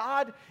 And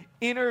God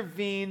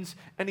intervenes,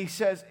 and he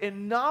says,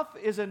 enough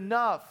is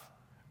enough.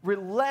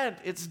 Relent,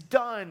 it's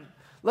done.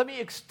 Let me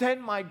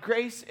extend my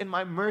grace and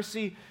my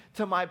mercy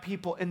to my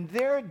people. And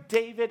there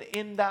David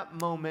in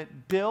that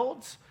moment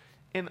builds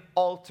an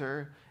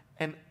altar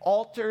and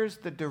alters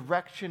the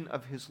direction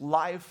of his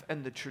life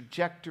and the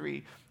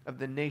trajectory of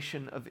the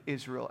nation of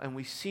Israel. And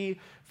we see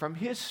from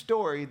his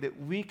story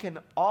that we can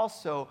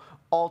also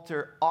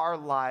alter our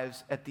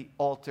lives at the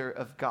altar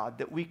of God,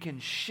 that we can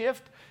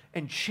shift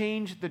and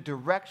change the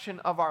direction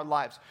of our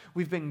lives.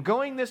 We've been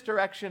going this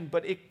direction,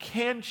 but it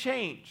can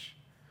change.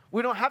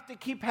 We don't have to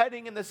keep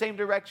heading in the same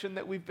direction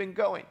that we've been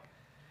going.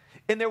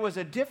 And there was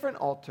a different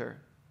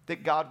altar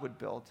that God would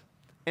build,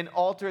 an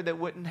altar that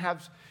wouldn't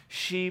have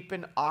sheep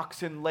and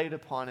oxen laid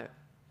upon it.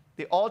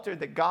 The altar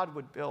that God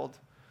would build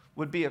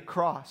would be a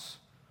cross.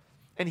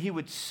 and he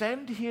would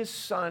send his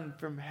son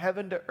from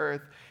heaven to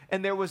earth,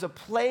 and there was a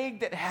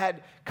plague that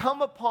had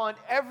come upon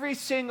every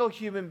single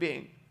human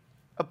being,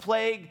 a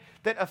plague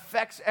that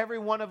affects every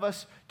one of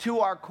us to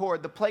our core,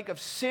 the plague of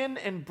sin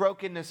and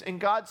brokenness. And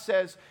God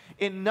says,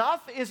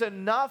 enough is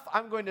enough.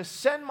 I'm going to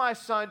send my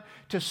son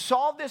to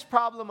solve this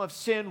problem of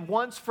sin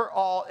once for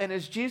all. And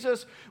as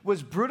Jesus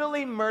was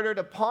brutally murdered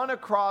upon a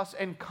cross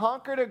and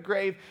conquered a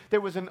grave,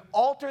 there was an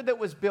altar that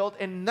was built.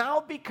 And now,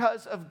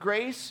 because of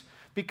grace,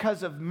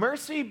 because of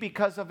mercy,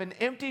 because of an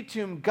empty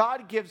tomb,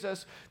 God gives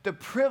us the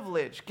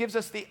privilege, gives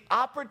us the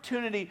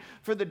opportunity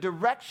for the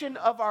direction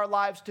of our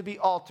lives to be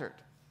altered,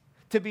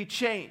 to be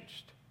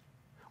changed.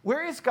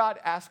 Where is God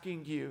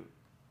asking you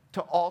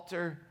to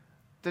alter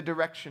the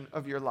direction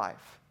of your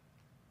life?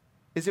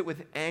 Is it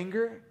with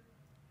anger?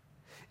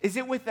 Is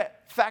it with the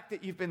fact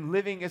that you've been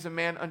living as a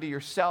man unto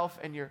yourself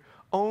and your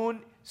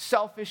own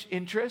selfish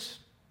interests?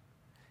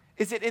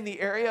 Is it in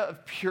the area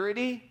of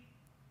purity?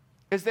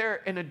 Is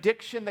there an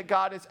addiction that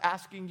God is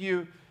asking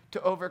you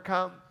to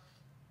overcome?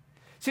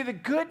 See, the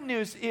good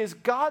news is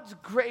God's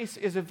grace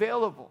is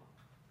available.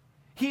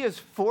 He is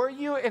for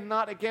you and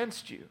not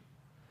against you.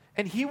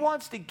 And he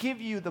wants to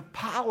give you the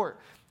power,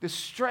 the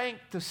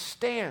strength to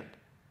stand.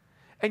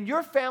 And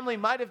your family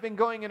might have been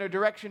going in a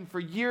direction for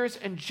years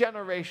and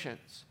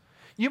generations.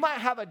 You might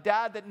have a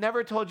dad that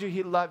never told you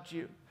he loved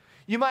you.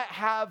 You might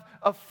have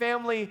a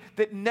family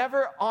that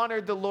never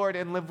honored the Lord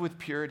and lived with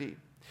purity.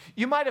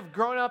 You might have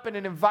grown up in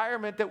an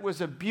environment that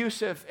was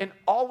abusive and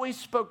always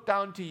spoke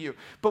down to you.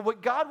 But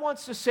what God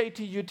wants to say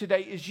to you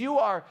today is you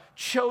are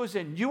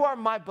chosen. You are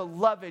my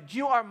beloved.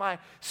 You are my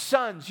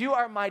sons. You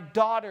are my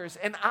daughters.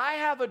 And I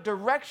have a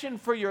direction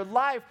for your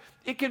life.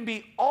 It can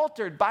be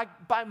altered. By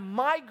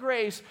my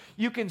grace,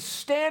 you can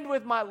stand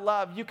with my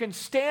love. You can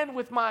stand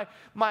with my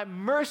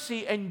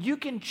mercy, and you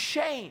can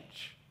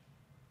change.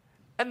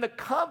 And the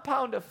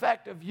compound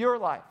effect of your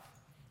life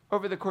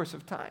over the course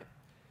of time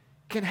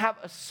can have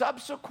a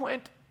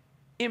subsequent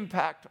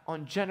impact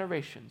on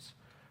generations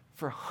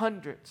for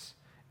hundreds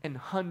and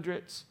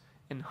hundreds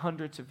and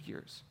hundreds of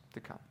years to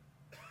come.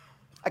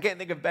 I can't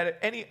think of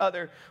any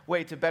other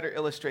way to better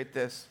illustrate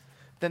this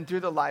than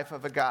through the life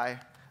of a guy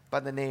by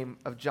the name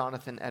of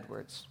Jonathan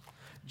Edwards.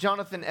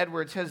 Jonathan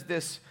Edwards has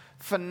this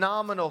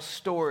phenomenal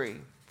story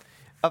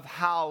of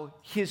how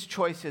his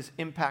choices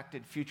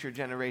impacted future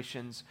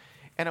generations.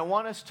 And I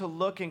want us to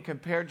look and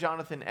compare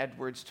Jonathan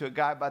Edwards to a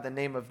guy by the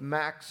name of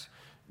Max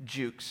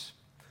Jukes.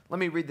 Let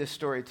me read this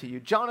story to you.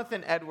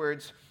 Jonathan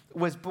Edwards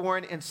was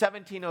born in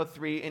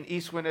 1703 in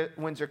East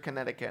Windsor,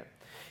 Connecticut.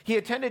 He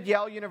attended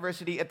Yale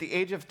University at the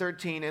age of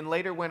 13 and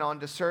later went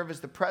on to serve as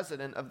the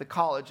president of the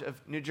College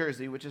of New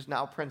Jersey, which is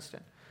now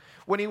Princeton.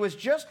 When he was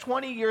just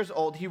 20 years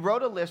old, he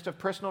wrote a list of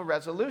personal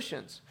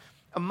resolutions.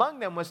 Among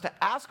them was to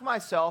ask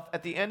myself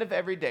at the end of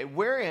every day,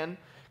 wherein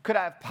could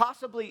I have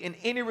possibly in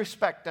any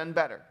respect done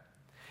better?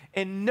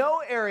 In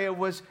no area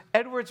was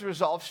Edwards'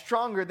 resolve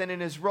stronger than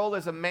in his role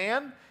as a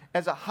man,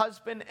 as a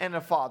husband, and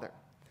a father.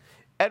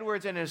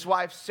 Edwards and his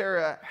wife,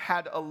 Sarah,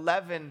 had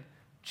 11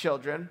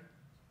 children.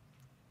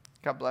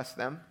 God bless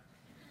them.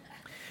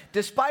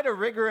 Despite a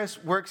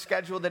rigorous work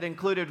schedule that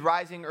included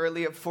rising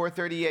early at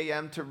 4:30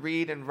 a.m. to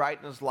read and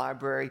write in his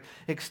library,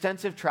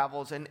 extensive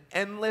travels, and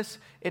endless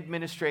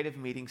administrative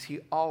meetings,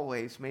 he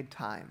always made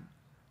time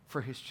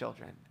for his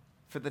children,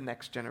 for the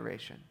next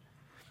generation.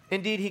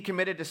 Indeed, he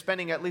committed to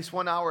spending at least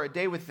 1 hour a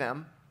day with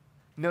them.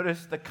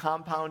 Notice the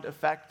compound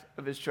effect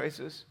of his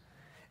choices.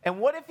 And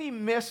what if he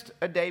missed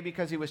a day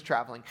because he was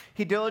traveling?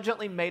 He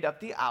diligently made up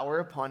the hour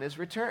upon his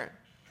return.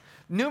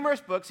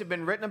 Numerous books have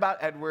been written about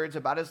Edwards,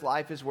 about his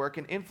life, his work,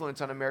 and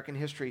influence on American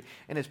history,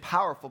 and his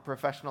powerful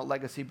professional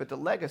legacy. But the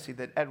legacy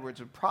that Edwards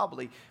would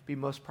probably be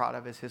most proud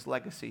of is his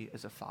legacy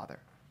as a father.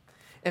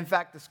 In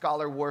fact, the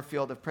scholar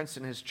Warfield of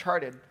Princeton has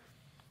charted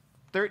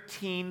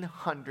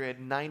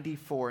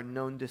 1,394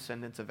 known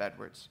descendants of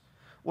Edwards.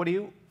 What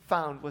he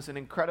found was an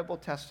incredible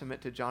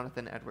testament to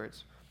Jonathan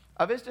Edwards.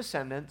 Of his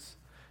descendants,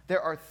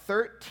 there are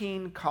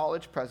 13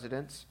 college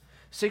presidents,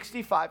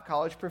 65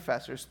 college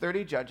professors,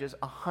 30 judges,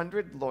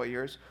 100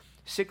 lawyers,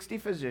 60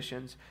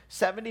 physicians,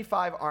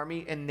 75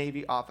 Army and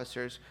Navy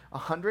officers,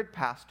 100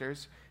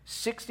 pastors,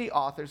 60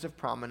 authors of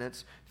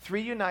prominence,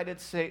 3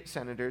 United States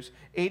senators,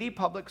 80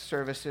 public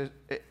services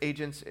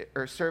agents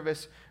or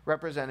service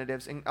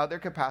representatives in other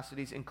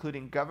capacities,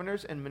 including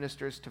governors and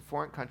ministers to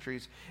foreign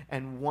countries,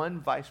 and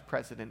 1 vice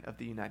president of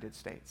the United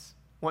States.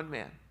 1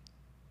 man.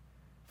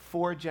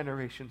 4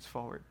 generations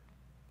forward.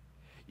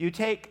 You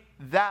take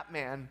that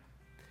man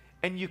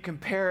and you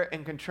compare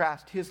and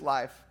contrast his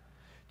life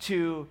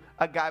to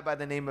a guy by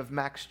the name of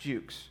Max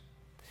Jukes.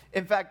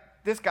 In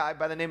fact, this guy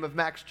by the name of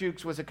Max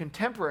Jukes was a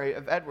contemporary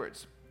of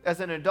Edwards. As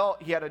an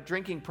adult, he had a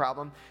drinking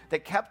problem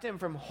that kept him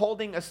from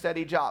holding a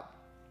steady job.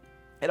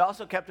 It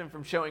also kept him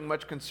from showing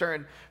much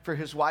concern for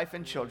his wife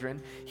and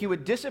children. He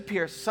would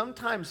disappear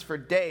sometimes for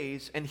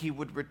days, and he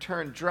would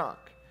return drunk.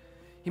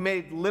 He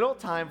made little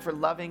time for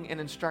loving and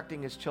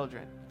instructing his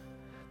children.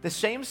 The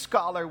same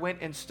scholar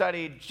went and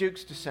studied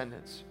Jukes'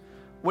 descendants.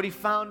 What he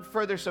found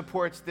further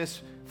supports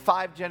this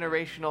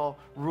 5-generational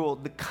rule,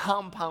 the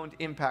compound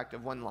impact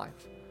of one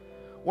life.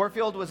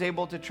 Warfield was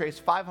able to trace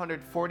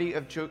 540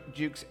 of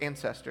Jukes'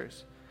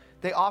 ancestors.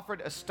 They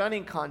offered a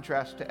stunning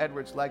contrast to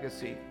Edward's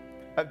legacy.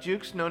 Of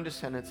Jukes' known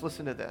descendants,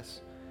 listen to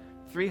this,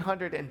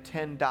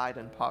 310 died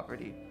in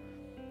poverty.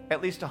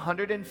 At least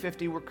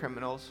 150 were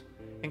criminals,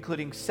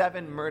 including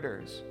 7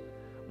 murders.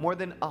 More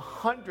than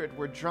 100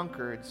 were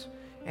drunkards,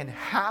 and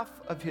half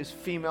of his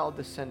female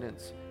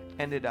descendants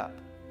ended up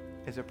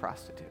as a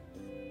prostitute.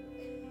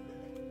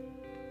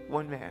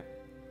 One man,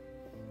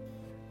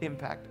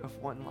 impact of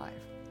one life.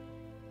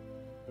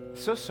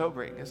 So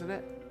sobering, isn't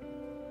it?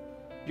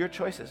 Your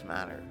choices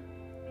matter.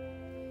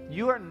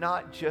 You are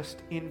not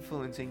just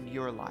influencing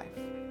your life.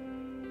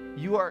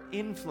 You are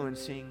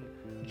influencing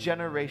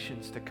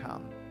generations to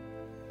come.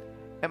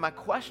 And my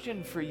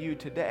question for you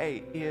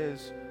today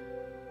is,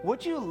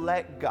 would you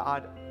let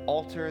God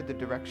alter the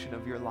direction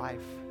of your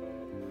life?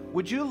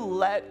 Would you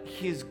let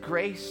his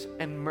grace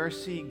and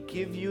mercy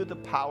give you the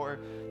power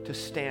to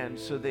stand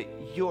so that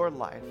your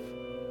life,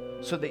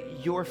 so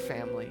that your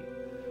family,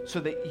 so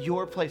that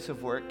your place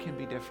of work can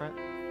be different?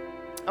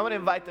 I want to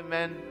invite the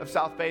men of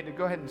South Bay to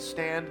go ahead and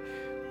stand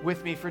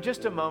with me for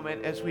just a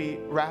moment as we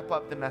wrap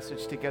up the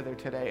message together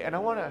today. And I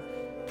want to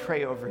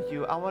pray over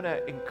you. I want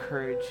to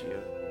encourage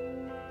you.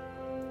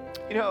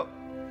 You know,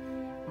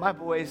 my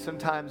boys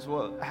sometimes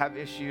will have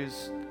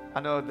issues.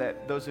 I know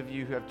that those of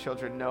you who have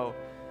children know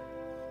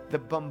the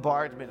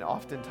bombardment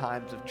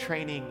oftentimes of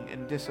training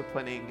and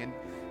disciplining. And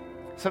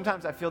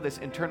sometimes I feel this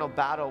internal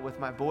battle with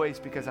my boys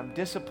because I'm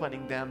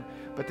disciplining them,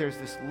 but there's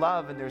this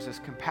love and there's this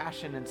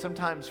compassion. And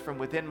sometimes from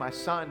within my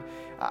son,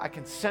 I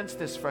can sense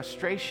this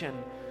frustration.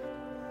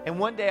 And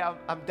one day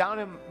I'm down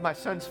in my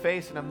son's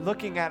face and I'm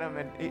looking at him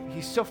and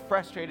he's so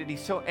frustrated,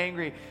 he's so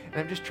angry, and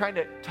I'm just trying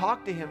to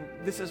talk to him.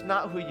 This is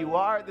not who you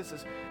are. This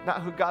is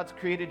not who God's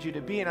created you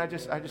to be. And I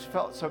just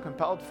felt so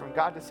compelled from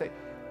God to say,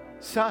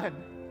 son,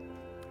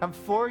 I'm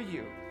for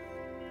you.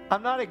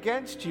 I'm not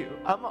against you.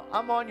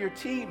 I'm on your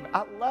team.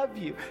 I love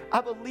you. I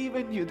believe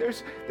in you.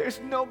 There's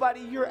nobody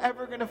you're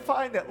ever going to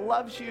find that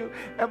loves you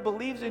and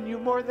believes in you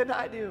more than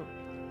I do.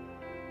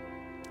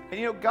 And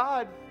you know,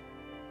 God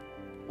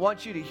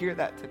wants you to hear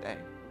that today.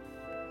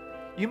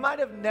 You might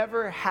have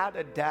never had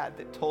a dad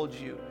that told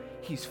you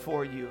he's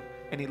for you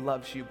and he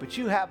loves you, but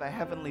you have a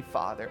heavenly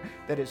Father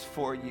that is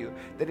for you,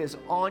 that is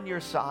on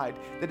your side,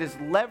 that has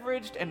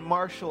leveraged and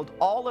marshaled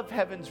all of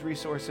heaven's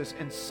resources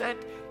and sent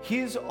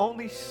his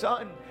only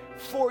Son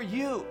for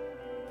you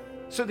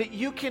so that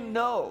you can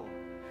know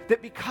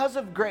that because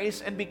of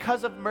grace and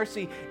because of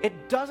mercy,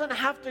 it doesn't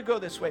have to go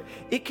this way.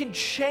 It can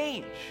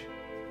change.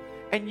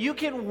 And you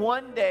can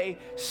one day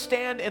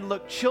stand and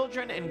look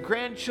children and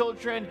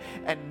grandchildren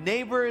and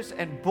neighbors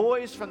and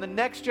boys from the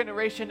next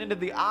generation into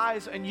the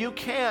eyes, and you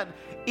can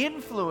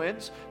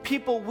influence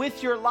people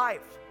with your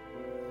life.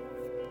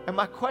 And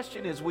my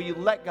question is, will you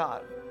let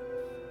God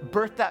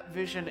birth that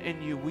vision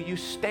in you? Will you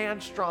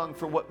stand strong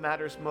for what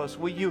matters most?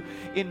 Will you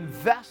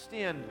invest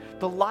in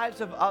the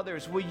lives of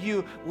others? Will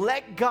you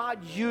let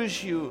God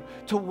use you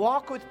to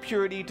walk with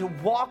purity, to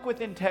walk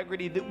with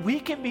integrity, that we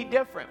can be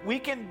different? We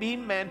can be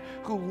men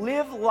who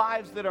live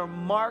lives that are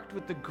marked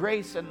with the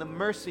grace and the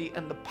mercy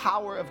and the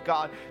power of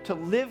God, to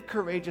live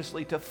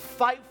courageously, to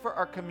fight for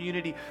our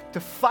community, to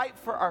fight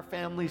for our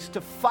families, to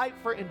fight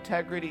for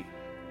integrity.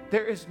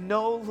 There is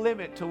no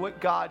limit to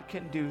what God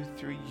can do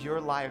through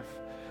your life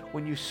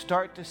when you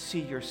start to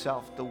see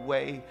yourself the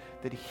way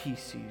that he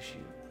sees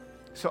you.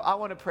 So I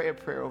want to pray a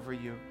prayer over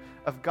you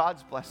of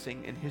God's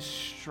blessing and his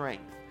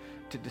strength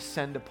to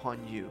descend upon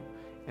you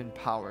in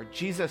power.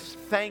 Jesus,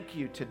 thank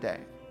you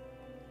today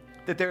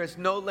that there is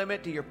no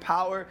limit to your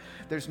power.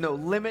 There's no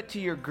limit to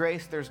your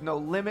grace. There's no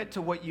limit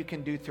to what you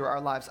can do through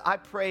our lives. I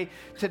pray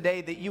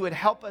today that you would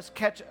help us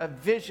catch a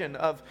vision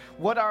of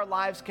what our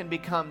lives can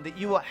become, that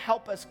you will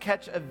help us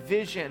catch a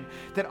vision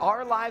that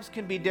our lives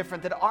can be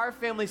different, that our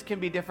families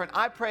can be different.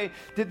 I pray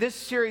that this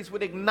series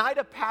would ignite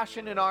a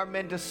passion in our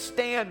men to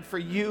stand for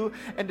you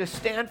and to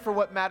stand for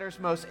what matters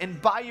most.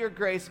 And by your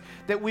grace,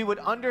 that we would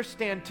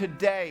understand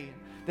today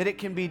that it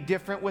can be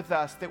different with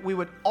us, that we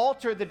would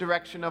alter the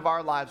direction of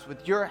our lives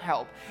with your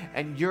help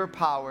and your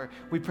power.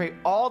 We pray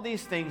all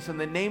these things in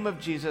the name of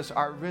Jesus,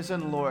 our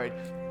risen Lord.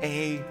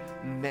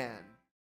 Amen.